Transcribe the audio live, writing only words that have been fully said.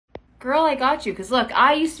Girl, I got you. Because look,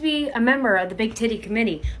 I used to be a member of the Big Titty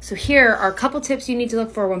Committee. So here are a couple tips you need to look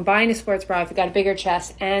for when buying a sports bra if you've got a bigger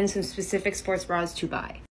chest, and some specific sports bras to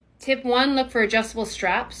buy. Tip 1, look for adjustable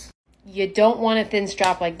straps. You don't want a thin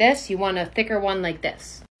strap like this. You want a thicker one like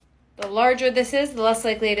this. The larger this is, the less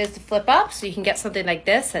likely it is to flip up. So you can get something like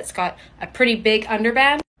this that's got a pretty big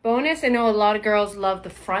underband. Bonus, I know a lot of girls love the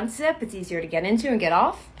front zip. It's easier to get into and get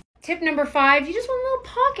off. Tip number 5, you just want a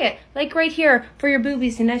little pocket, like right here, for your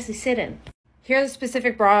boobies to nicely sit in. Here are the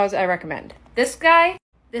specific bras I recommend. This guy,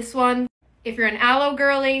 this one. If you're an aloe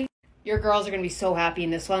girly, your girls are going to be so happy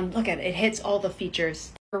in this one. Look at it, it hits all the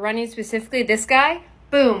features. For running specifically, this guy,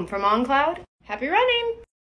 boom, from On Cloud. Happy running!